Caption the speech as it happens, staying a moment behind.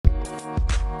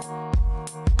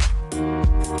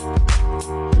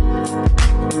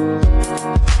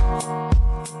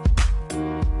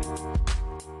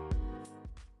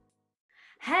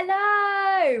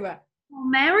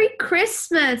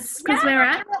Christmas because we're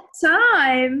at that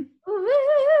time.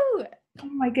 Woo! Oh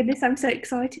my goodness, I'm so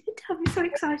excited. I'm so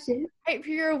excited. Hope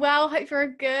you're well. Hope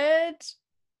you're good.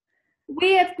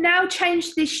 We have now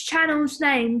changed this channel's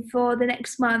name for the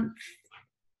next month.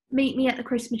 Meet me at the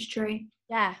Christmas tree.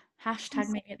 Yeah, hashtag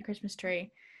meet me at the Christmas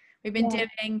tree. We've been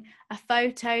doing a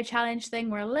photo challenge thing.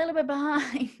 We're a little bit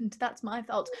behind. That's my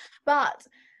fault. But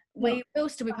we will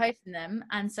still be posting them.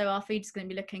 And so our feed is going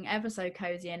to be looking ever so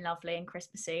cozy and lovely and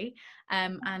Christmassy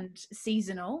and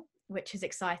seasonal, which is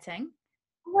exciting.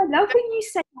 Oh, I love when you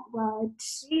say that word.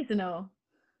 Seasonal.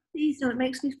 Seasonal. It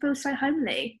makes me feel so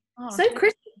homely. Oh, so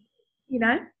Christmas, you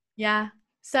know? Yeah.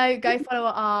 So go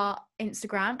follow our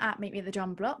Instagram at Meet Me at the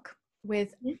Drum Block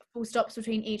with full stops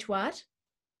between each word.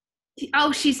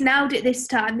 Oh, she's nailed it this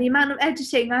time. The amount of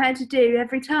editing I had to do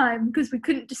every time because we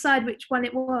couldn't decide which one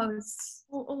it was.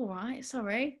 Oh, all right.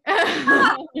 Sorry.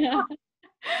 So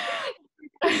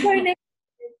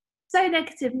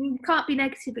negative. You can't be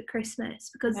negative at Christmas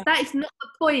because that is not the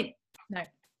point. No.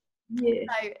 Yeah.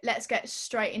 So let's get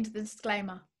straight into the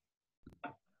disclaimer.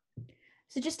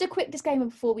 So just a quick disclaimer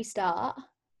before we start.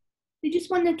 We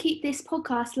just want to keep this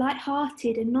podcast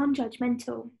light-hearted and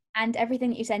non-judgmental. And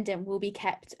everything that you send in will be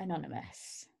kept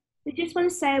anonymous. We just want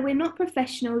to say we're not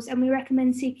professionals and we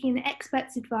recommend seeking an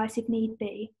expert's advice if need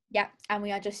be. Yeah, and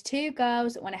we are just two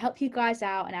girls that want to help you guys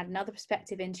out and add another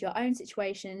perspective into your own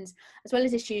situations, as well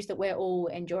as issues that we're all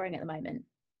enduring at the moment.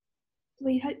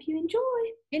 We hope you enjoy.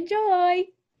 Enjoy!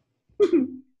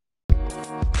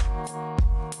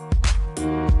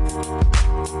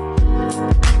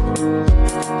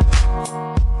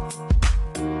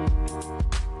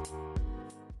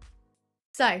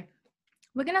 So,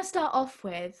 we're going to start off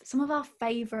with some of our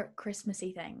favourite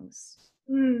Christmassy things.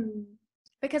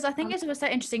 Because I think it's so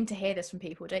interesting to hear this from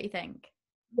people, don't you think?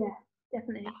 Yeah,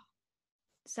 definitely.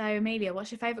 So, Amelia,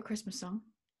 what's your favourite Christmas song?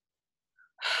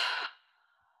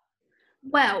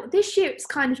 Well, this year it's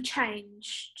kind of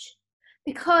changed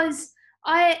because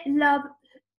I'm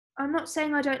not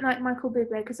saying I don't like Michael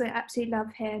Bublé because I absolutely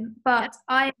love him, but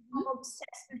I am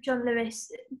obsessed with John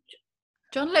Lewis.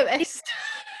 John Lewis?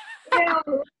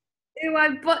 Ew,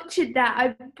 I butchered that.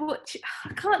 I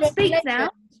can't speak Legend. now.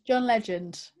 John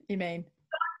Legend, you mean?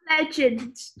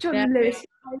 Legend. John Lewis.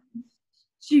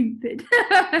 Stupid.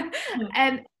 John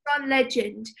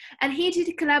Legend. And he did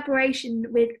a collaboration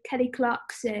with Kelly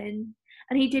Clarkson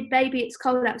and he did Baby It's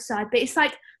Cold Outside. But it's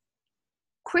like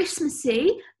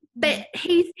Christmassy, but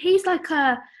he's like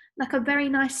a very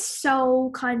nice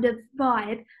soul kind of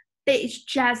vibe, but it's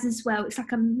jazz as well. It's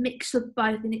like a mix of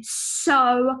both and it's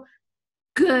so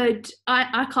good.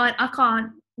 I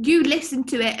can't. You listen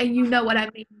to it and you know what I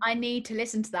mean. I need to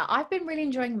listen to that. I've been really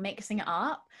enjoying mixing it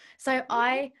up. So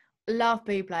I love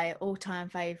Bublé, all-time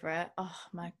favourite. Oh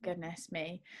my goodness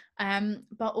me.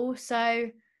 But also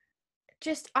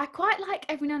just I quite like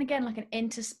every now and again like an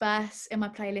intersperse in my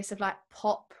playlist of like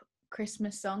pop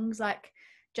Christmas songs like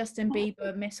Justin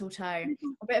Bieber, Mistletoe,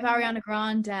 a bit of Ariana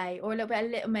Grande, or a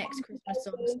little mix Christmas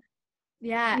songs.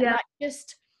 Yeah. Like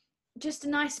just a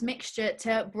nice mixture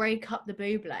to break up the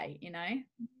Bublé, you know?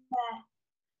 Yeah.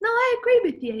 No, I agree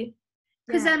with you.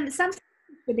 Because Sam Smith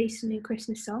released a new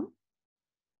Christmas song.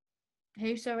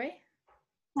 Who, sorry?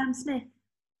 Sam Smith.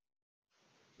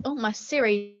 Oh, my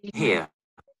Siri. Here.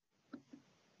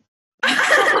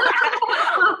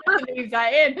 Leave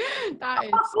that in. That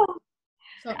is.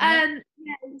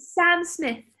 Sam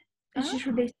Smith has just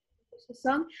released a Christmas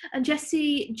song, and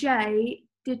Jessie J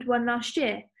did one last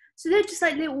year. So they're just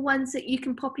like little ones that you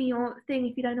can pop in your thing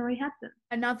if you don't already have them.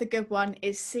 Another good one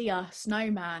is Sia,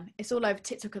 Snowman. It's all over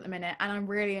TikTok at the minute and I'm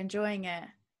really enjoying it.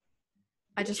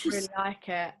 I just really like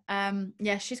it.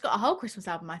 Yeah, she's got a whole Christmas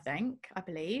album, I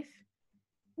believe.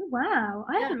 Oh, wow.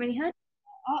 I haven't really heard it.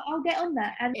 I'll get on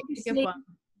that. And it's a good one.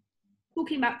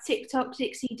 Talking about TikTok,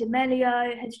 Dixie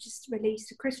D'Amelio has just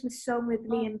released a Christmas song with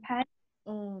Liam Payne.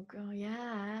 Oh, God,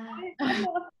 yeah.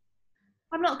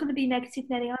 I'm not going to be negative,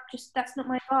 Nelly. That's not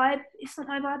my vibe. It's not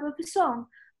my vibe of the song.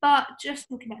 But just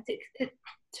looking at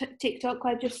TikTok,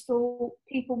 I just thought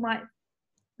people might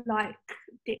like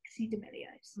Dixie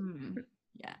D'Amelio's.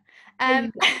 Yeah.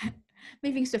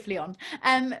 Moving swiftly on.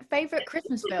 Favourite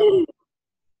Christmas film?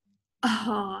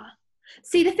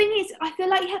 See, the thing is, I feel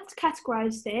like you have to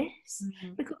categorise this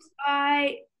because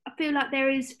I feel like there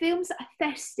is films that are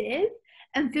festive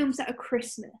and films that are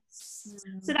Christmas.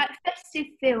 So like festive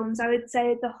films, I would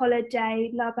say The Holiday,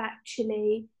 Love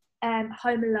Actually,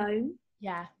 Home Alone.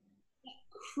 Yeah.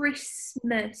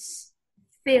 Christmas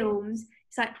films,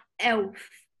 it's like Elf,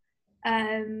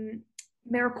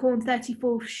 Miracle on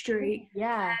 34th Street.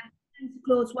 Yeah. Santa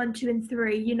Claus 1, 2, and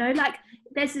 3. You know, like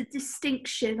there's a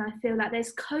distinction. I feel like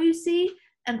there's cozy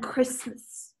and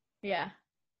Christmas. Yeah,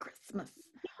 Christmas.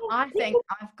 I think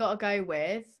I've got to go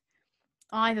with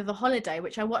either The Holiday,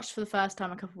 which I watched for the first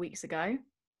time a couple of weeks ago.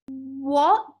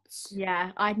 What?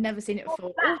 Yeah, I'd never seen it What's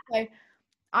before. that? Also,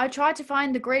 I tried to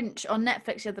find The Grinch on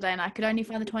Netflix the other day and I could only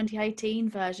find the 2018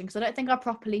 version because I don't think I've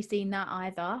properly seen that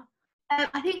either.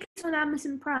 I think it's on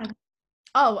Amazon Prime.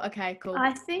 Oh, okay, cool.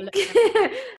 I think.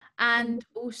 And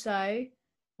also,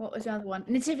 what was the other one?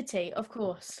 Nativity, of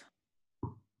course.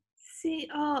 See,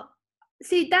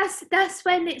 that's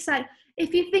when it's like,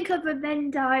 if you think of a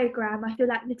Venn diagram, I feel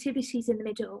like Nativity's in the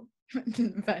middle.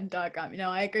 Venn diagram.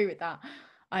 I agree with that.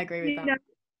 I agree with You that. know,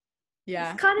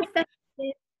 Yeah. it's kind of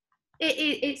festive.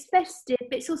 It's festive,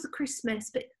 but it's also Christmas.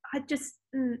 But I just,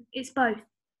 it's both.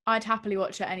 I'd happily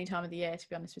watch it any time of the year, to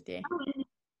be honest with you.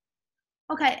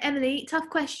 Okay, Emily, tough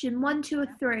question. 1, 2, or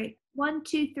 3? 1,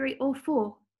 2, 3, or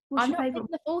 4? What's I'm your not favourite?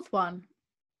 picking the fourth one.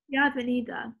 Yeah, I haven't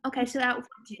either. Okay, so out of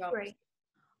 1, 2, 3.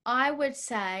 I would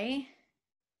say,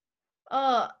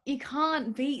 oh, you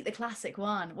can't beat the classic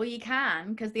one. Well, you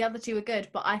can because the other two are good,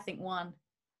 but I think one.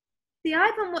 See, I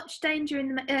haven't watched Danger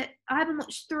in the. I haven't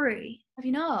watched 3. Have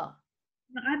you not?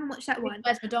 No, I haven't watched that one.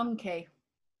 Where's my donkey?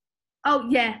 Oh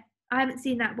yeah, I haven't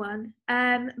seen that one.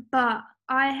 But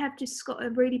I have just got a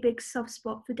really big soft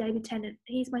spot for David Tennant.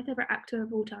 He's my favourite actor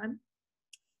of all time.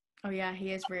 Oh yeah,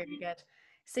 he is really good.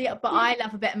 See, but I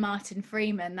love a bit of Martin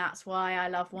Freeman. That's why I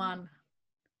love one.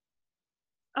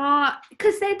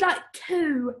 Because they're like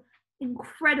two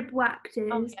incredible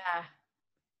actors. Oh yeah.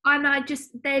 And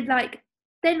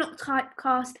they're not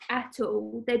typecast at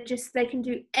all. They can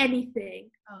do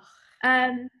anything.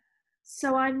 Oh.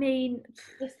 So I mean,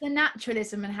 It's the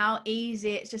naturalism and how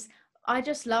easy it's just. I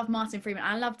just love Martin Freeman.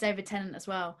 I love David Tennant as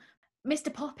well.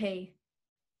 Mr. Poppy.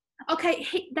 okay,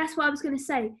 that's what I was going to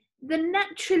say. The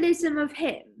naturalism of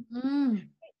him.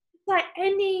 It's like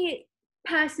any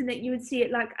person that you would see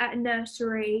it like at a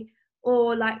nursery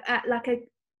or like at like a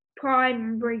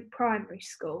primary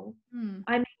school.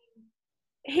 I mean,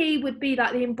 he would be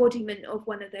like the embodiment of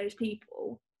one of those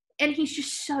people, and he's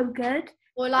just so good.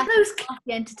 Or like a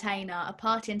party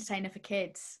entertainer for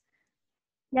kids.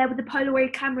 Yeah, with the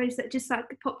Polaroid cameras that just like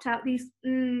popped out these.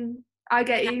 I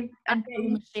get you. And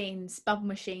bubble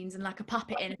machines, and like a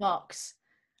puppet in a box,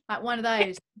 like one of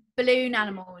those balloon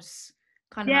animals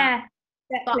kind of. Yeah,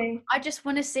 exactly. But I just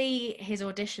want to see his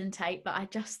audition tape. But I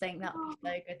just think that would be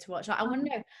so good to watch. Like, I want to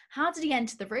know, how did he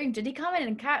enter the room? Did he come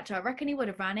in character? I reckon he would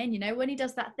have ran in. When he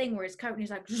does that thing where his coat and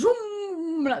he's like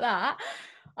zoom like that.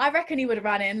 I reckon he would have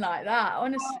ran in like that.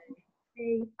 Honestly,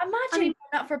 imagine going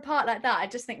up for a part like that. I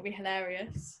just think it'd be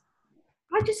hilarious.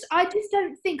 I just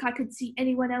don't think I could see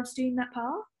anyone else doing that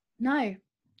part. No,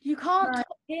 you can't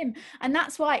top him. And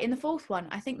that's why in the fourth one,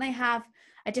 I think they have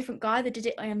a different guy that did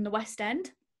it in the West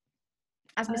End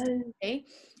as Mr. Poppy.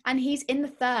 And he's in the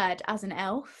third as an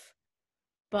elf.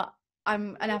 But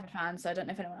I'm an avid fan, so I don't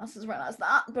know if anyone else has realised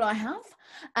that, but I have.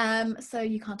 So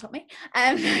you can't top me.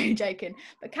 No, joking.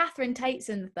 But Catherine Tate's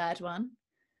in the third one.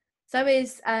 So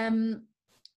is Adam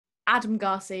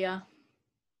Garcia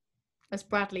as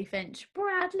Bradley Finch.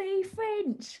 Bradley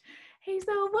Finch. He's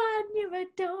the one you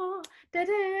adore. Da,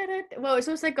 da, da. Well, it's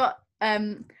also got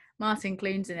Martin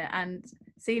Clunes in it and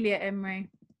Celia Imrie.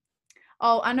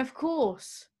 Oh, and of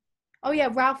course,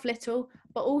 Ralph Little,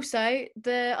 but also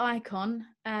the icon,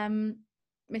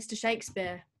 Mr.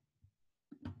 Shakespeare.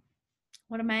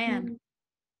 What a man.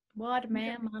 What a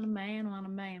man, what a man, what a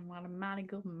man, what a mighty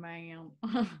good man.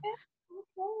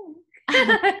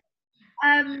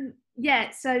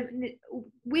 Yeah, so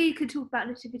we could talk about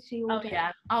Nativity all day.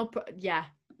 Yeah.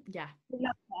 We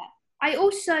love that. I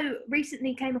also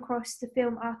recently came across the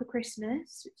film Arthur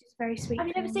Christmas, which is very sweet. Have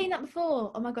you never seen that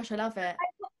before? Oh my gosh, I love it.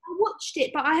 I watched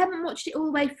it, but I haven't watched it all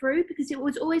the way through because it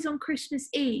was always on Christmas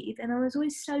Eve, and I was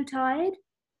always so tired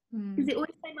because it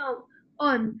always came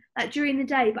on like during the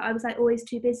day, but I was like always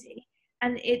too busy.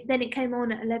 And then it came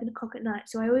on at 11 o'clock at night,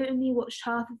 so I only watched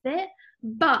half of it.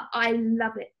 But I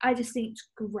love it. I just think it's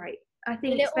great. I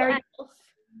think it's very.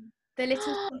 The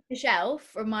little Scottish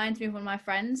elf reminds me of one of my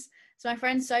friends. So my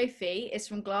friend Sophie is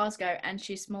from Glasgow and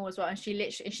she's small as well, and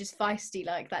she's feisty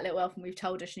like that little elf, and we've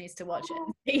told her she needs to watch it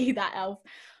and see that elf.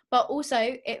 But also,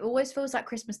 it always feels like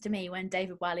Christmas to me when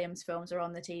David Walliams films are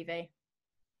on the TV.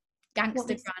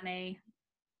 Gangster Granny.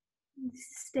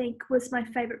 Stink was my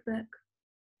favourite book.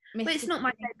 But it's not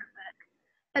my favourite book.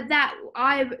 But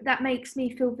that makes me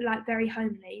feel like very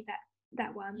homely.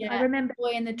 That one. Yeah, I remember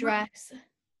Boy in the Dress.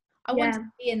 I want to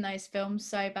be in those films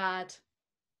so bad.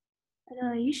 I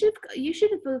know, you should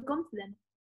have gone for them.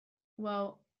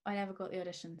 Well, I never got the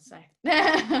audition, so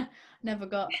never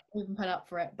got even put up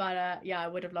for it. But yeah, I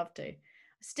would have loved to.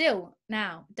 Still,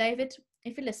 now, David,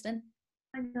 if you're listening,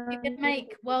 I you know. can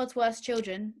make World's Worst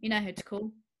Children. You know who to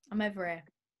call. I'm over here.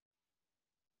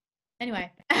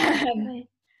 Anyway.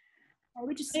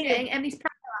 We're just getting Emily's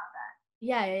practice out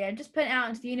Yeah. Just putting it out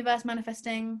into the universe,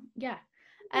 manifesting. Yeah.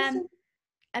 there.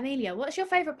 Amelia, what's your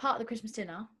favourite part of the Christmas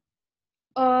dinner?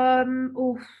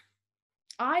 Oh,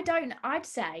 I'd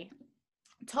say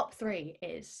top 3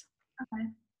 is okay.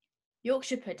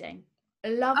 Yorkshire pudding. I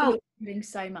love Oh. Yorkshire pudding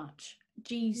so much.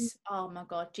 Jeez, oh my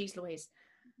God, jeez Louise.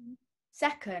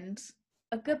 Second,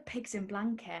 a good pigs in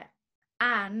blanket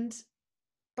and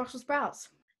Brussels sprouts.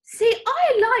 See,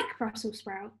 I like Brussels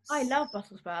sprouts. I love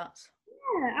Brussels sprouts.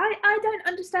 Yeah, I don't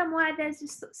understand why there's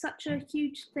just such a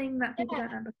huge thing that people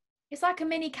don't know. It's like a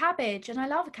mini cabbage, and I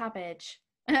love a cabbage.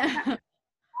 I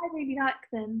really like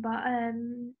them, but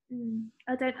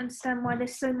I don't understand why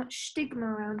there's so much stigma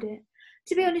around it.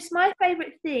 To be honest, my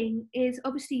favourite thing is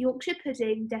obviously Yorkshire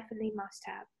pudding, definitely must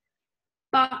have.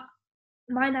 But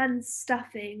my nan's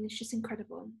stuffing is just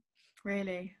incredible.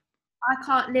 Really? I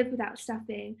can't live without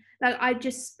stuffing. Like, I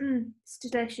just, it's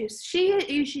delicious. She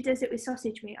usually does it with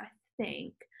sausage meat, I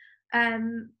think.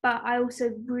 But I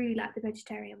also really like the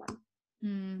vegetarian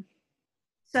one.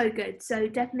 So good. So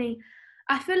definitely,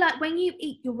 I feel like when you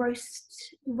eat your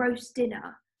roast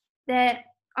dinner,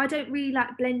 I don't really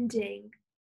like blending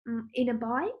in a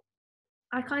bite.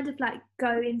 I kind of like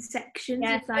go in sections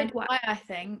Yeah, of like what I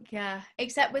think, yeah.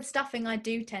 Except with stuffing, I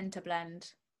do tend to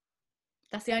blend.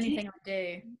 That's the only thing I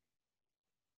do.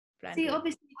 Blend. See,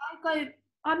 obviously,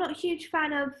 I'm not a huge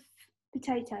fan of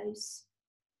potatoes.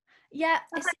 Yeah,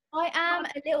 I am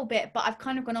a little bit, but I've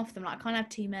kind of gone off them. Like, I can't have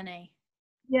too many.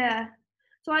 Yeah.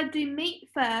 So I do meat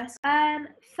first.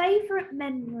 Favorite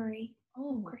memory.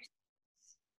 Oh, Christmas.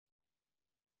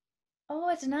 Oh,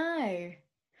 I don't know.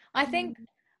 I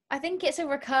think it's a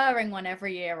recurring one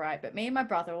every year, right? But me and my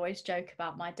brother always joke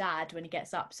about my dad when he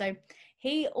gets up. So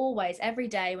he always, every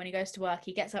day when he goes to work,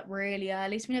 he gets up really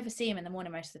early. So we never see him in the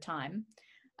morning most of the time,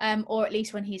 or at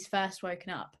least when he's first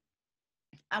woken up.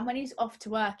 And when he's off to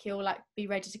work, he'll like be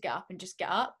ready to get up and just get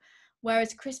up.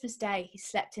 Whereas Christmas Day, he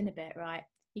slept in a bit, right?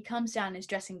 He comes down in his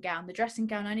dressing gown. The dressing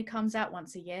gown only comes out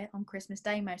once a year on Christmas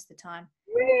Day most of the time.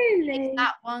 Really? It's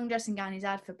that one dressing gown he's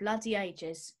had for bloody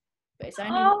ages, but it's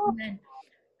only one then.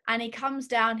 And he comes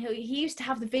down. He used to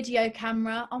have the video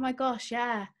camera. Oh my gosh,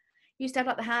 yeah. He used to have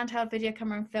like the handheld video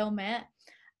camera and film it.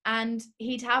 And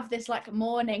he'd have this like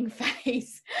morning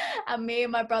face, and me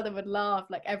and my brother would laugh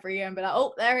like every year and be like,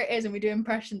 "Oh, there it is," and we do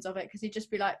impressions of it because he'd just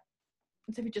be like,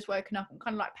 as if he'd just woken up and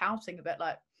kind of like pouting a bit,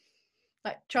 like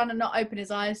trying to not open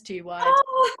his eyes too wide.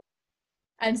 Oh.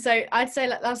 And so I'd say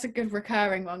like that's a good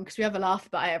recurring one because we have a laugh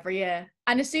about it every year.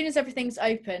 And as soon as everything's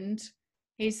opened,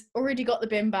 he's already got the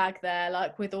bin bag there,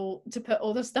 like with all to put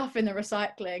all the stuff in the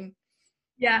recycling.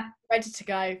 Yeah, ready to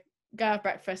go have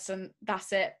breakfast, and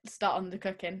that's it. Start on the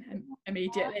cooking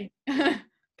immediately.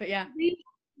 But yeah,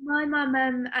 my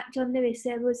mum at John Lewis,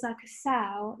 there was like a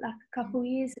sale like a couple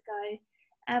years ago,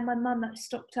 and my mum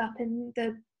stocked up, and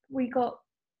we got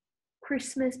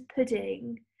Christmas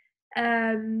pudding,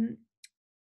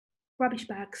 rubbish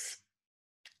bags.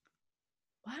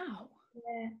 Wow.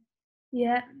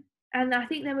 Yeah, and I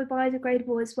think they were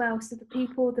biodegradable as well. So the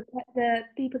people that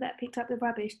picked up the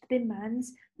rubbish, the bin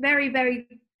mans, very,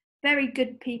 very, very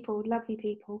good people, lovely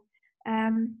people.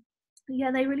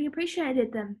 Yeah, they really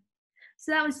appreciated them.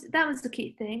 So that was the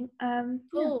key thing.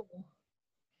 Cool. Yeah.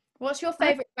 What's your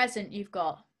favourite present you've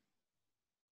got?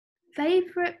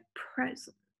 Favourite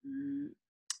present?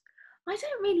 I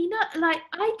don't really know. Like,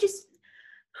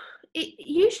 it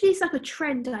usually is like a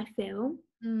trend, I feel.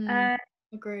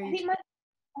 Agreed.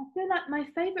 I feel like my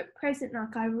favourite present,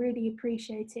 like I really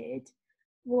appreciated,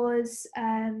 was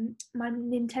my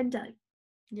Nintendo,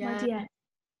 my DS.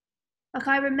 Like,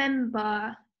 I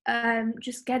remember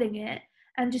just getting it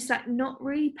and just like not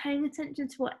really paying attention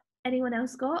to what anyone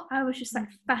else got. I was just like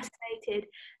fascinated,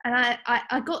 and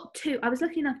I got two. I was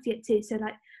lucky enough to get two. So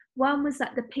like one was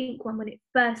like the pink one when it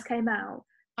first came out.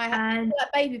 I had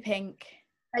that baby pink.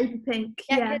 Baby pink,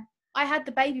 yeah. I had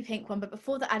the baby pink one, but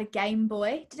before that I had a Game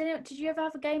Boy. Did you ever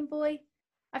have a Game Boy?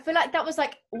 I feel like that was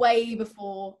like way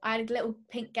before. I had a little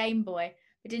pink Game Boy.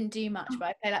 It didn't do much, but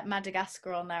I played like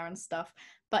Madagascar on there and stuff.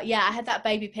 But yeah, I had that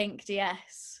baby pink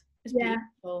DS. It was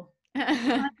beautiful.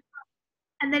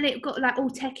 And then it got like all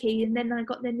techie, and then I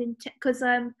got the Nintendo because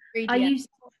I used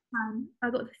I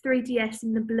got the 3DS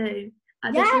in the blue.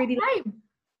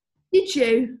 Did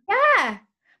you? Yeah.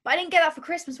 But I didn't get that for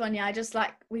Christmas one year. I just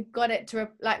like we got it to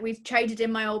like we traded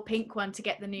in my old pink one to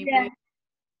get the new blue.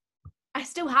 I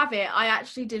still have it. I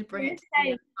actually did bring it to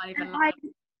the I And even like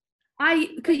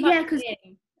because the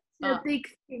but big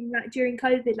thing like during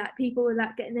COVID, like people were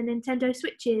like getting the Nintendo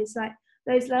Switches, like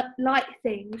those light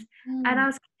things, and I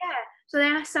was like, yeah. So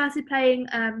then I started playing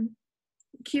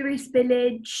Curious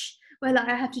Village, where like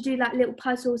I have to do like little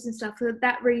puzzles and stuff. So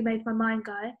that really made my mind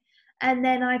go. And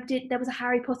then there was a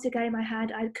Harry Potter game I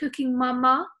had Cooking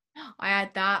Mama, I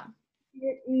had that.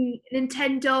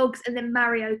 Nintendogs, and then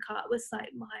Mario Kart was like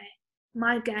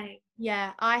my game.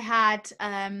 Yeah, I had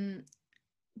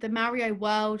the Mario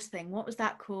World thing. What was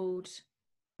that called?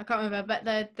 I can't remember,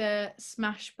 but the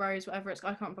Smash Bros, whatever it's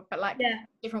called, I can't remember, but like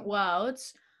different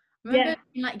worlds. I remember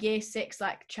in like year 6,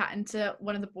 like chatting to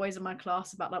one of the boys in my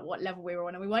class about like what level we were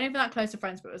on, and we weren't even that close to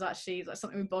friends, but it was actually like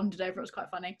something we bonded over. It was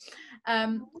quite funny.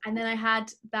 And then I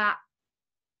had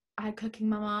Cooking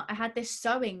Mama. I had this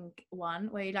sewing one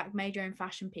where you like made your own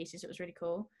fashion pieces. It was really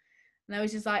cool. And there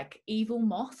was just like evil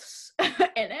moths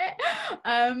in it.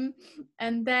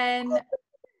 And then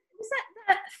Was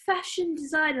that fashion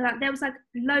designer? Like there was like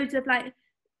loads of like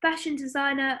fashion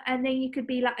designer, and then you could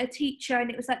be like a teacher, and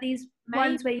it was like these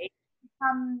ones where you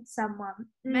become someone.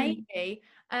 Maybe.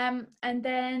 And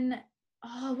then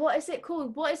what is it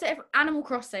called? What is it? Animal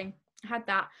Crossing. I had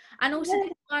that. And also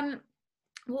this one,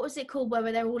 what was it called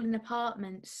where they're all in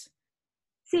apartments?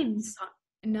 Sims.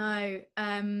 No.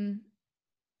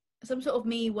 Some sort of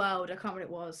Me World. I can't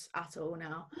remember what it was at all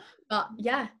now. But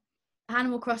yeah,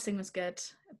 Animal Crossing was good.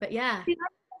 But yeah. See,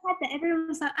 I had that. Everyone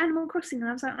was like Animal Crossing, and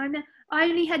I was like, I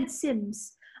only had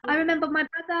Sims. I remember my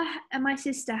brother and my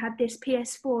sister had this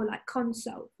PS4 like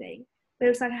console thing, but it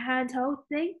was like a handheld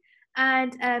thing,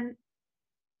 and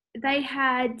they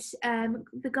had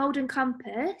the Golden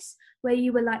Compass where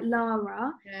you were like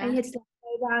Lara, and you had to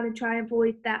go around and try and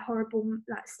avoid that horrible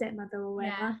like stepmother or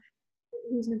whatever,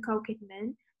 who's Nicole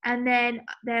Kidman. And then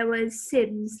there was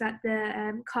Sims, like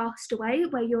the Castaway,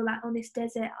 where you're like on this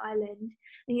desert island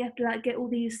and you have to like get all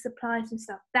these supplies and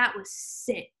stuff. That was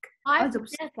sick.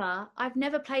 I've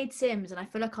never played Sims, and I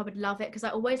feel like I would love it because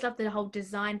I always love the whole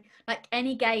design, like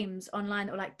any games online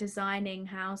or like designing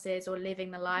houses or living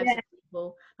the lives of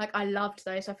people. Like I loved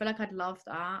those. So I feel like I'd love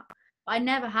that. But I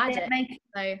never had it.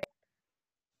 So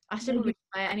I should probably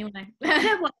play it anyway. You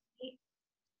know what?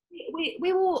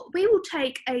 We will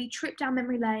take a trip down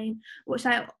memory lane, watch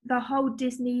like the whole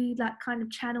Disney like kind of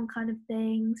channel kind of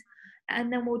things,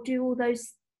 and then we'll do all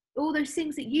those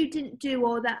things that you didn't do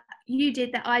or that you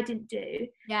did that I didn't do.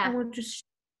 Yeah. And we'll just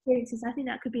experiences. I think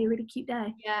that could be a really cute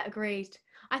day. Yeah, agreed.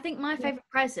 I think my favorite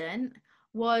present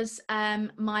was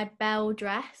my Belle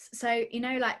dress. So you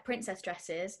know, like princess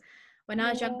dresses. When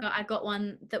I was younger, I got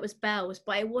one that was Belle's,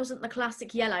 but it wasn't the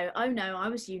classic yellow. Oh no, I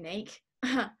was unique.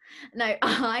 No,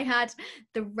 I had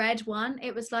the red one.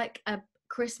 It was like a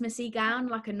Christmassy gown,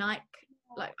 like a Nike,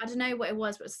 like I don't know what it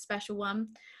was, but it was a special one.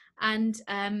 And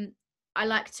I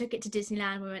like took it to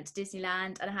Disneyland. We went to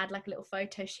Disneyland, and I had like a little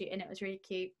photo shoot, and it was really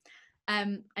cute.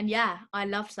 And yeah, I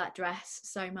loved that dress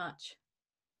so much.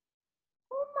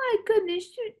 Oh my goodness!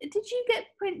 Did you get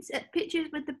pictures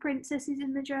with the princesses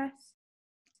in the dress?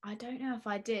 I don't know if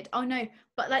I did. Oh no,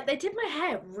 but like they did my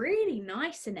hair really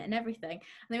nice in it and everything.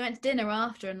 And they went to dinner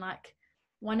after, and like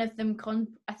one of them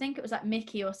I think it was like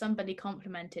Mickey or somebody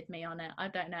complimented me on it. I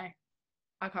don't know.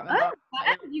 I can't remember. Oh,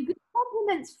 wow, you get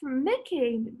compliments from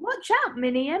Mickey. Watch out,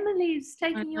 Minnie. Emily's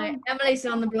taking you on. Emily's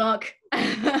on the block.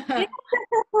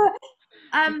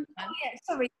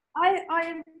 Sorry.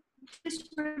 I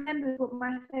just remembered what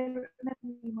my favourite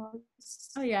memory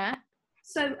was. Oh yeah.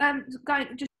 So going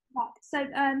just back. So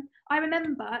I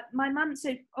remember my mum.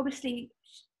 So obviously,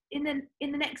 in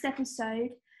the next episode,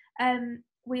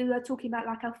 we were talking about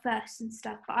like our first and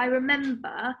stuff. But I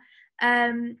remember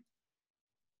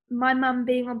my mum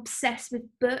being obsessed with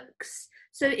books.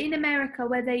 So in America,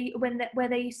 where they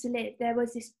used to live, there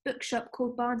was this bookshop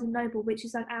called Barnes and Noble, which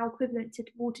is like our equivalent to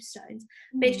Waterstones,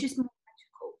 but it's just more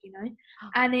magical, you know.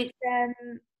 And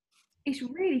it's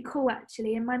really cool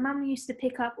actually. And my mum used to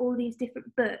pick up all these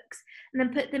different books and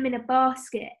then put them in a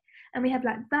basket. And we have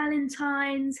like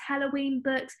Valentine's, Halloween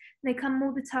books. And they come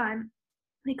all the time.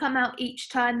 They come out each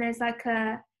time there's like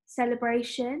a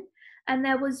celebration. And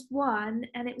there was one,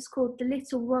 and it was called The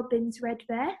Little Robin's Red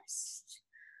Vest.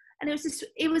 And it was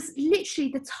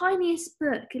literally the tiniest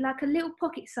book, like a little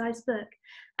pocket-sized book.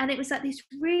 And it was like these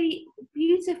really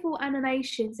beautiful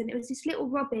animations. And it was this little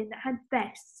robin that had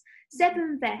vests,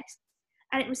 7 vests.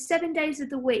 And it was 7 days of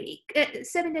the week,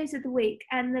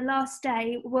 and the last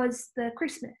day was the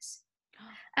Christmas.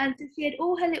 And she had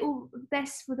all her little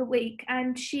vests for the week,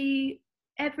 and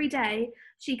every day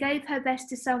she gave her vest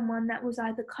to someone that was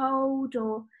either cold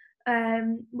or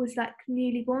was like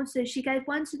newly born, so she gave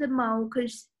one to the mole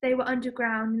because they were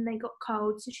underground and they got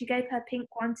cold, so she gave her pink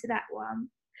one to that one.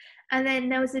 And then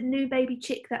there was a new baby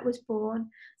chick that was born,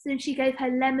 so then she gave her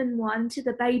lemon one to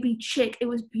the baby chick. It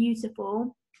was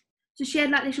beautiful. So she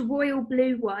had like this royal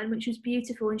blue one, which was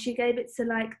beautiful, and she gave it to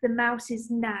like the mouse's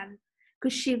nan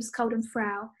because she was cold and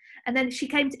frail. And then she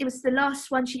came to, it was the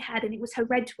last one she had, and it was her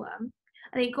red one,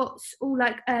 and it got all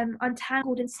like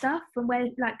untangled and stuff from where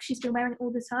like she's been wearing it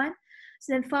all the time.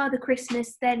 So then Father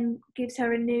Christmas then gives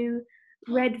her a new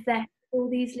red vest, all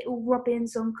these little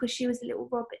robins on because she was a little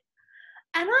robin.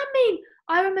 And I mean,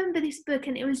 I remember this book,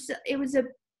 and it was a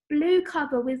blue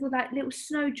cover with like little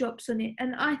snowdrops on it,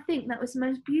 and I think that was the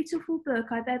most beautiful book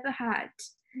I've ever had.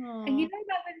 Aww. And you know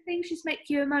that when things just make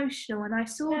you emotional, and I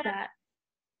saw that,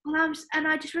 and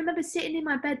I just remember sitting in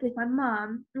my bed with my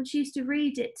mum, and she used to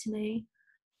read it to me,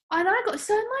 and I got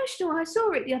so emotional. I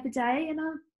saw it the other day, and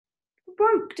I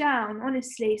broke down,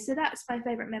 honestly. So that's my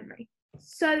favourite memory.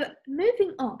 So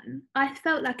moving on, I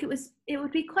felt like it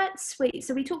would be quite sweet.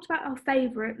 So we talked about our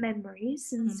favourite memories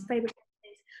and favourite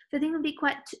memories. So I think it would be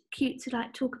quite cute to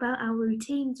like talk about our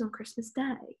routines on Christmas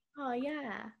Day. Oh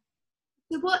yeah.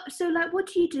 What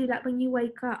do you do like when you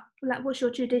wake up? Like what's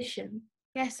your tradition?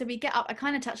 Yeah, so we get up. I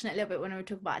kind of touched on it a little bit when we were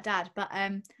talking about Dad, but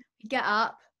we get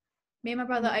up. Me and my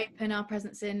brother open our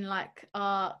presents in like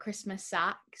our Christmas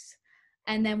sacks,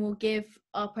 and then we'll give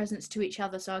our presents to each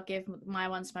other. So I'll give my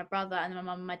ones to my brother, and then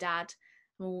my mum and my dad,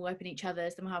 and we'll open each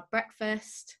other's. Then we'll have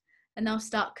breakfast, and they'll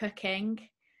start cooking.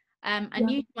 And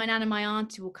usually my nan and my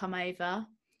auntie will come over,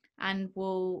 and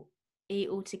we'll eat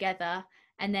all together.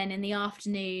 And then in the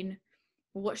afternoon,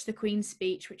 we'll watch the Queen's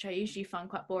speech, which I usually find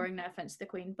quite boring. No offense to the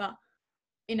Queen, but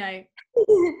you know,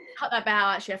 cut that bit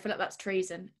out. Actually, I feel like that's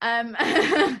treason.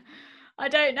 I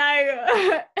don't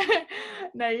know.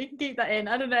 No, you can keep that in.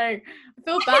 I don't know. I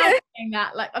feel bad saying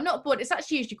that. Like, I'm not bored. It's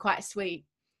actually usually quite sweet.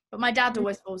 But my dad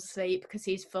always falls asleep because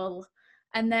he's full.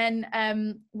 And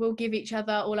then we'll give each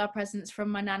other all our presents from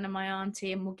my nan and my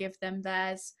auntie, and we'll give them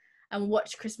theirs. And we'll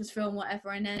watch Christmas film,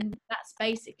 whatever. And then that's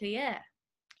basically it.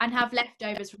 And have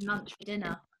leftovers from lunch for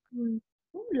dinner.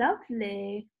 Oh,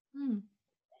 lovely.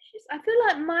 I feel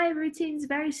like my routine's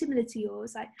very similar to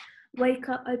yours. Like wake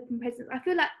up, open presents. I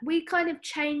feel like we kind of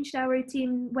changed our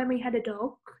routine when we had a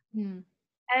dog.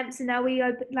 So now we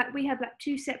have like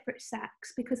two separate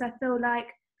sacks because I feel like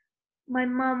my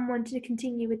mum wanted to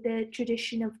continue with the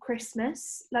tradition of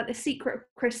Christmas, like the secret of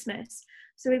Christmas.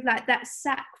 So we've like that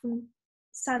sack from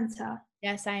Santa.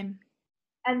 Yeah, same.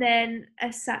 And then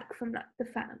a sack from like the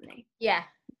family. Yeah.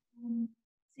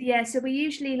 Yeah, so we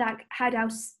usually like had our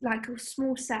like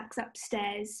small sacks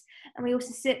upstairs, and we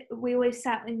always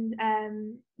sat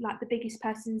in like the biggest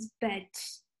person's bed,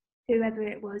 whoever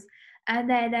it was, and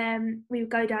then we would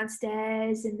go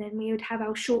downstairs, and then we would have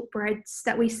our shortbreads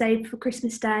that we saved for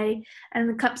Christmas Day and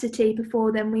the cups of tea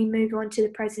before then we move on to the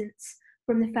presents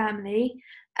from the family,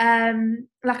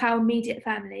 like our immediate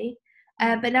family.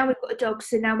 But now we've got a dog,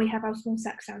 so now we have our small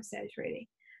sacks downstairs, really.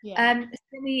 So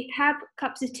we have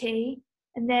cups of tea,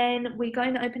 and then we go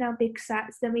and open our big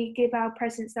sacks. Then we give our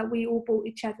presents that we all bought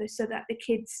each other, so that the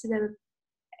kids, the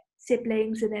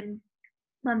siblings, and then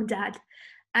mum and dad.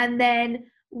 And then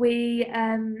we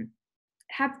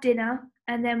have dinner,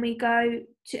 and then we go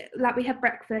to like we have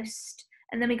breakfast,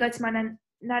 and then we go to my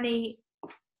nanny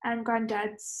and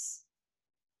granddad's,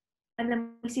 and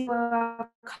then we see our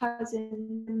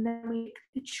cousins, and then we eat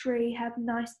the tree, have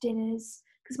nice dinners.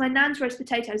 Because my nan's roast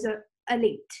potatoes are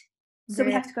elite. So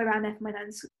we have to go around there for my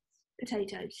nan's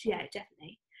potatoes. Yeah,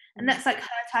 definitely. And that's like her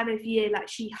time of year. Like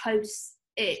she hosts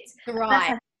it.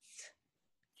 Right.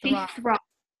 She thrives.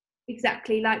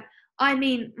 Exactly. Like, I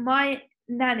mean, my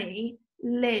nanny,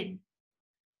 Lynn,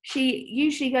 she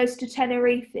usually goes to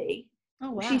Tenerife.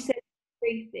 Oh, wow. She says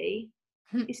Tenerife.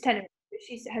 It's Tenerife.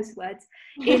 She has words.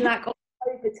 In like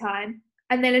October time.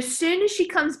 And then as soon as she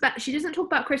comes back, she doesn't talk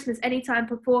about Christmas anytime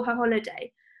before her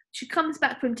holiday. She comes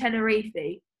back from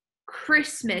Tenerife.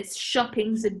 Christmas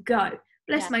shopping's a go.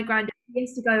 Bless my granddad. He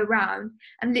used to go around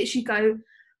and literally go,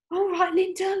 all right,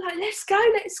 Linda, like let's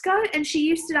go. And she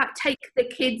used to like take the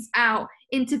kids out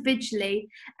individually,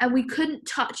 and we couldn't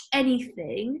touch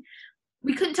anything.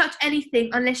 We couldn't touch anything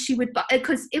unless she would buy,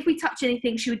 because if we touch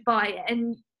anything, she would buy it.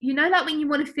 And you know, like when you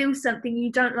want to feel something,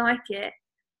 you don't like it.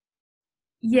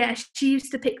 Yeah, she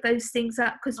used to pick those things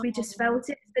up because we just felt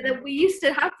it. So then we used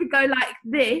to have to go like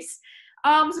this,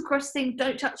 arms across things,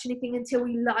 don't touch anything until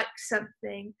we like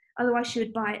something. Otherwise, she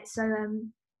would buy it. So,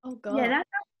 oh god, yeah, that's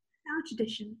our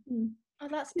tradition. Oh,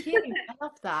 that's cute. I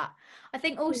love that. I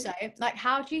think also, like,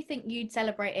 how do you think you'd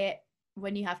celebrate it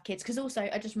when you have kids? Because also,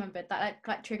 I just remembered that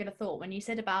like triggered a thought when you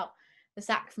said about the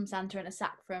sack from Santa and a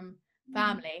sack from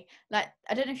family. Like,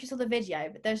 I don't know if you saw the video,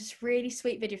 but there's this really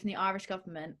sweet video from the Irish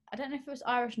government. I don't know if it was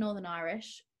Irish, Northern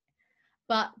Irish,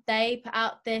 but they put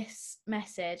out this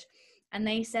message and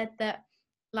they said that,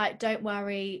 like, don't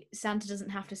worry, Santa doesn't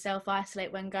have to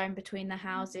self-isolate when going between the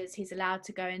houses. He's allowed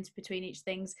to go into between each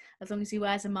things as long as he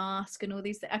wears a mask and all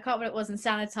these things. I can't remember what it was, and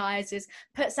sanitizers.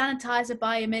 Put sanitizer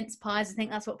by your mince pies. I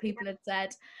think that's what people had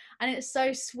said. And it's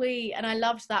so sweet. And I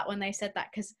loved that when they said that,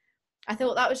 because I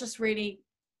thought that was just really,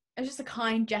 it was just a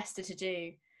kind gesture to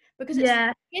do. Because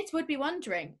kids would be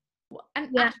wondering.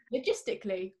 And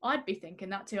logistically, I'd be thinking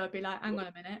that too. I'd be like, hang on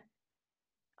a minute.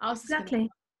 Exactly.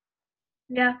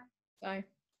 Yeah. So,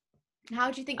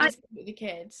 how do you think you spend with the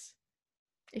kids,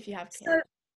 if you have kids? So,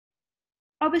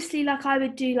 obviously, like, I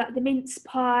would do like the mince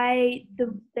pie,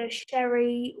 the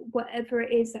sherry, whatever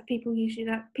it is that people usually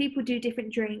like. People do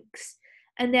different drinks,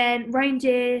 and then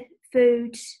reindeer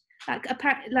food.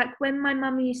 Like when my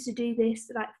mum used to do this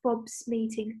like FOBS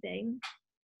meeting thing,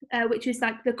 which was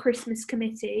like the Christmas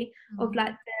committee of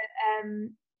like the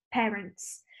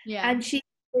parents, and she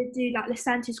would do like the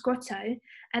Santa's grotto,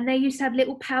 and they used to have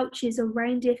little pouches of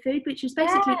reindeer food, which was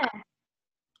basically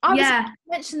I was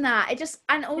mention that. It just,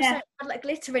 and also had like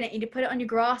glitter in it. You'd put it on your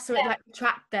grass so it like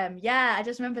attract them. Yeah, I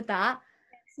just remembered that.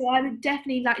 So I would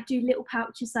definitely like do little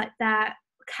pouches like that,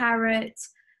 carrot,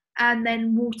 and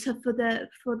then water for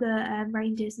the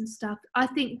reindeers and stuff. I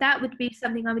think that would be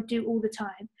something I would do all the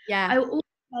time. Yeah. I would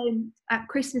also at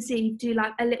Christmas Eve do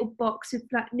like a little box with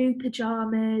like new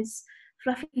pajamas,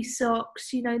 fluffy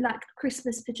socks, you know, like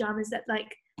Christmas pajamas that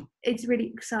like it's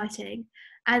really exciting.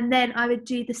 And then I would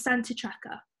do the Santa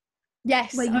tracker.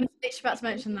 Yes, I was literally about to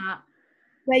mention that.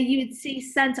 Where you would see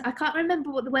Santa. I can't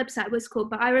remember what the website was called,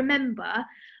 but I remember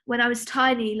when I was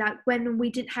tiny, like when we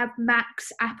didn't have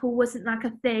Macs, Apple wasn't like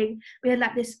a thing. We had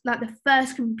like this, like the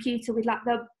first computer with like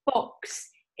the box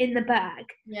in the bag.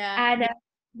 Yeah. And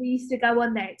we used to go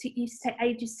on there. It used to take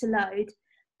ages to load.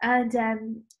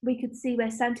 And we could see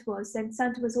where Santa was. And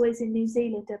Santa was always in New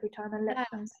Zealand every time I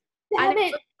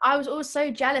looked. I was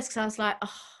also jealous because I was like,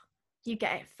 oh, you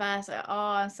get it first. Like, oh,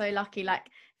 I'm so lucky. Like,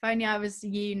 if only I was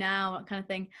you now, kind of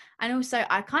thing. And also,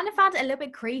 I kind of found it a little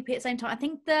bit creepy at the same time. I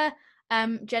think the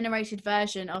generated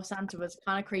version of Santa was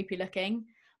kind of creepy looking,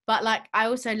 but like I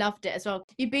also loved it as well.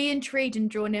 You'd be intrigued and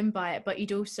drawn in by it, but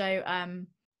you'd also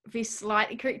be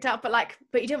slightly creeped out.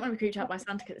 But you don't want to be creeped out by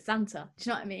Santa because it's Santa. Do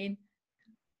you know what I mean?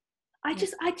 I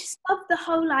just love the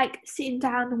whole like sitting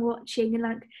down and watching and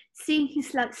like seeing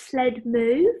his like sled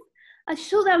move. I just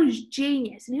thought that was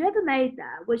genius, and whoever made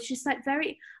that was just like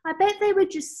very. I bet they were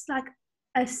just like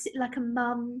a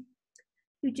mum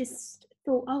who just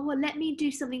thought, oh well, let me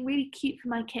do something really cute for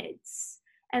my kids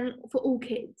and for all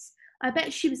kids. I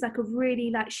bet she was like a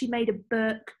really like she made a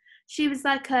book. She was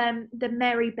like the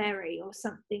Mary Berry or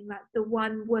something, like the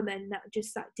one woman that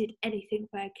just like did anything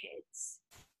for her kids.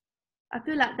 I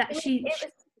feel like that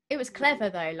it was clever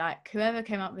though, like whoever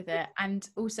came up with it, and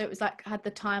also it was like had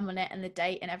the time on it and the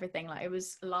date and everything, like it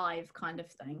was live kind of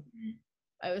thing.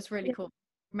 It was really cool.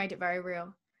 Made it very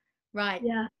real. Right.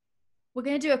 Yeah. We're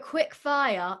gonna do a quick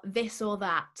fire this or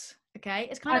that. Okay.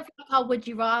 It's kind of like our would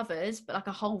you rathers, but like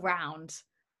a whole round.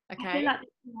 Okay.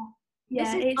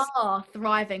 This is our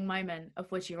thriving moment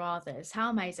of would you rathers. How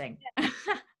amazing.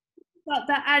 Like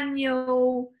the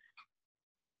annual,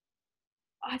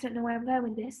 I don't know where I'm going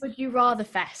with this. Would you rather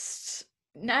fest?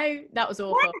 No, that was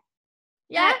awful.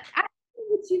 Yeah.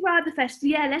 Would you rather fest?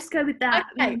 Yeah, let's go with that.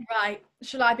 Okay, right.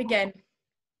 Shall I begin?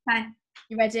 Okay.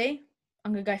 You ready?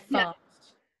 I'm gonna go fast. Yeah.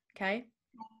 Okay.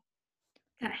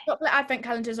 Okay. Chocolate advent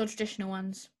calendars or traditional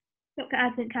ones? Chocolate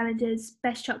advent calendars,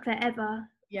 best chocolate ever.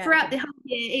 Yeah. Throughout the whole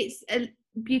year, it's a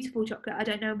beautiful chocolate. I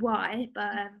don't know why,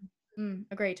 but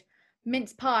agreed.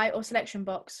 Mince pie or selection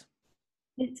box?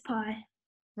 Mince pie.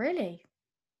 Really?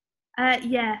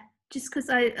 Yeah, just because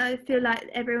I feel like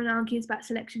everyone argues about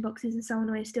selection boxes and someone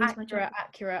always steals my chocolate.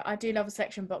 Accurate. I do love a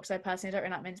selection box, though, personally. I don't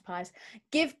really like mince pies.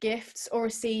 Give gifts or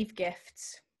receive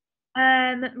gifts?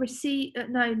 Receive,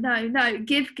 no.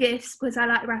 Give gifts because I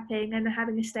like wrapping and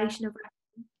having a station of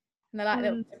wrapping. And they like a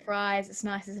little surprise. It's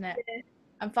nice, isn't it? Yeah.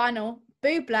 And final,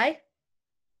 Buble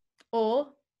or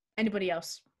anybody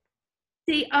else?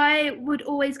 See, I would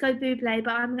always go Buble,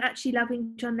 but I'm actually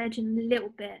loving John Legend a little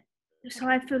bit. So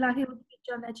I feel like it would be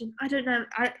John Legend. I don't know.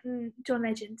 John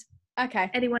Legend.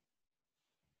 Okay. Anyone?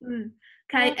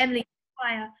 Okay, Emily,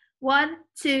 fire. 1,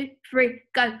 2, 3,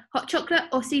 go. Hot chocolate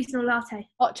or seasonal latte?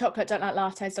 Hot chocolate. Don't like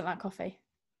lattes. Don't like coffee.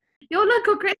 You'll like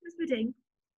a Christmas pudding.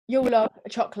 You'll love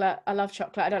chocolate. I love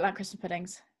chocolate. I don't like Christmas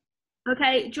puddings.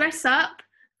 Okay, dress up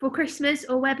for Christmas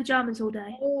or wear pajamas all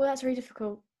day? Oh, that's really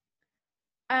difficult.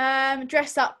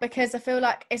 Dress up, because I feel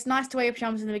like it's nice to wear your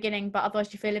pajamas in the beginning, but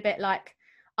otherwise you feel a bit like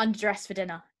underdressed for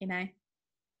dinner, you know.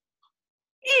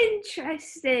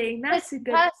 Interesting. That's a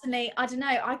good. Personally, I don't know.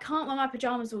 I can't wear my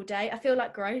pajamas all day. I feel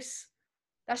like gross.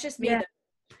 That's just me, Yeah.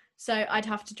 though. So I'd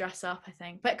have to dress up, I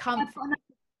think. But I've go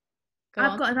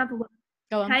on. got another one.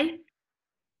 Go on. Okay.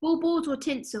 Baubles or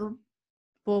tinsel?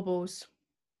 Baubles.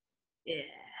 Yeah.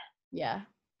 Yeah.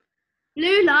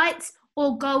 Blue lights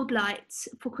or gold lights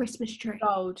for Christmas tree?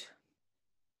 Gold.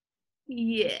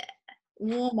 Yeah.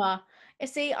 Warmer. You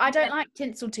see, I don't like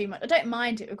tinsel too much. I don't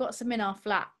mind it. We've got some in our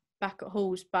flat back at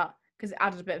Halls, but because it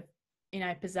added a bit of, you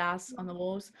know, pizzazz on the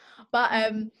walls. But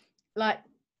like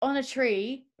on a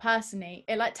tree, personally,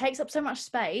 it like takes up so much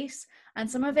space, and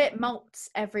some of it molts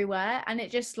everywhere, and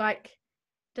it just like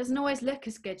doesn't always look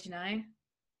as good, you know.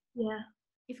 Yeah.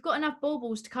 If you've got enough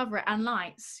baubles to cover it and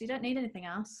lights, you don't need anything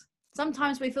else.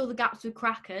 Sometimes we fill the gaps with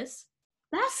crackers.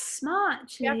 That's smart,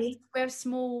 actually. We have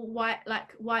small white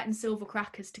and silver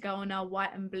crackers to go on our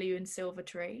white and blue and silver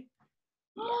tree.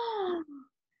 Yeah.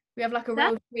 We have like a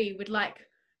real tree with like,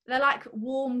 they're like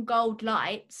warm gold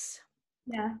lights.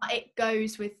 Yeah. It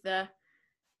goes with the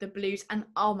blues, and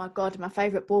oh my god, my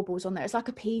favourite bauble's on there. It's like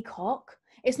a peacock.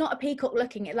 It's not a peacock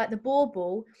looking, it like the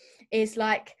bauble is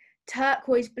like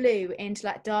turquoise blue into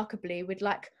like darker blue with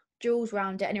like jewels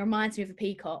around it, and it reminds me of a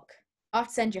peacock. I have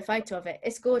to send you a photo of it.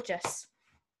 It's gorgeous.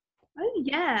 Oh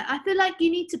yeah, I feel like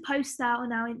you need to post that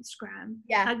on our Instagram.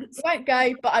 Yeah, it won't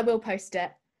go, but I will post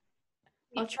it.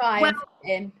 I'll try and put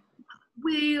it in.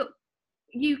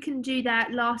 You can do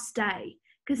that last day,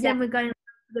 because then we're going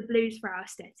for the blues for our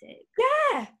aesthetic.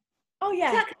 Yeah. Oh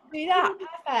yeah. Exactly. Do that.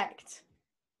 Perfect.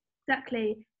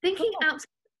 Exactly. Thinking outside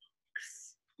the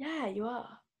box. Yeah, you are.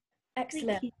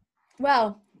 Excellent.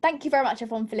 Well, thank you very much,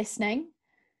 everyone, for listening.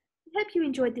 We hope you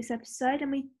enjoyed this episode,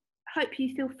 and we hope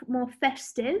you feel more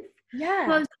festive. Yeah.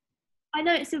 Because I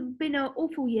know it's been an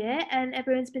awful year, and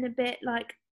everyone's been a bit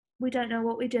like, we don't know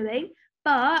what we're doing,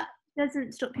 but it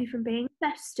doesn't stop you from being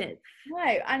festive. No,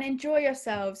 and enjoy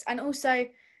yourselves, and also,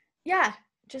 yeah,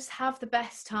 just have the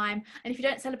best time. And if you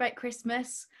don't celebrate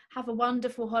Christmas, have a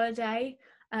wonderful holiday.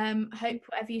 Hope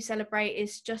whatever you celebrate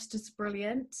is just as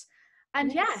brilliant.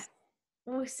 And yeah,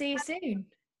 we'll see you soon.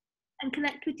 And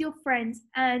connect with your friends,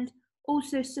 and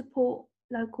also support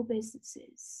local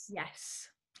businesses. Yes.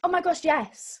 Oh my gosh,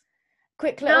 yes.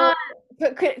 Quick little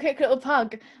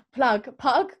pug.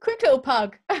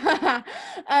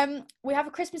 We have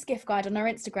a Christmas gift guide on our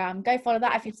Instagram. Go follow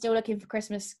that if you're still looking for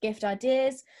Christmas gift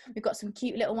ideas. We've got some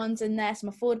cute little ones in there, some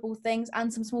affordable things,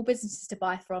 and some small businesses to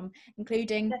buy from,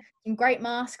 including some great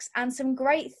masks and some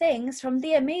great things from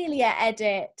the Amelia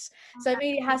edit. So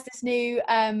Amelia has this new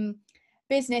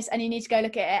business, and you need to go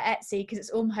look at it at Etsy because it's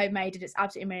all homemade and it's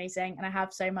absolutely amazing, and I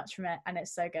have so much from it and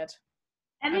it's so good.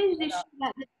 And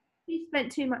she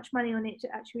spent too much money on it. It's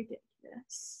actually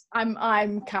ridiculous.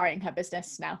 I'm carrying her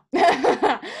business now.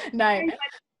 No.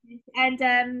 And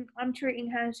I'm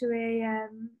treating her to a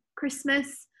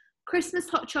Christmas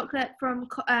hot chocolate from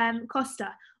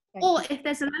Costa. Or if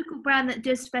there's a local brand that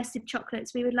does festive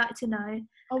chocolates, we would like to know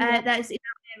that is in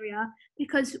our area,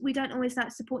 because we don't always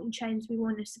like supporting chains. We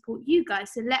want to support you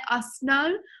guys. So let us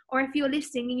know, or if you're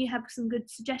listening and you have some good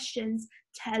suggestions,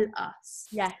 tell us.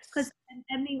 Yes. Because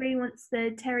Emily really wants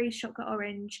the Terry's chocolate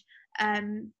orange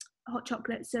hot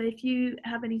chocolate. So if you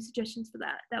have any suggestions for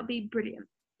that, that would be brilliant.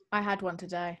 I had one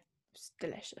today. It's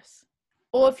delicious.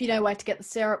 Or if you know where to get the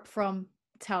syrup from,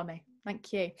 tell me.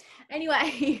 Thank you.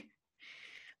 Anyway.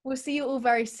 We'll see you all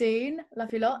very soon.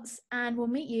 Love you lots. And we'll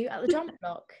meet you at the jump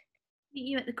block. Meet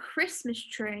you at the Christmas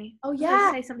tree. Oh,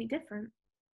 yeah. Say something different.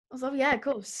 Oh, yeah,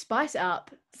 cool. Spice it up.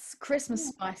 Christmas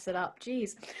spice it up.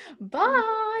 Jeez.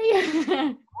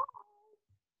 Bye.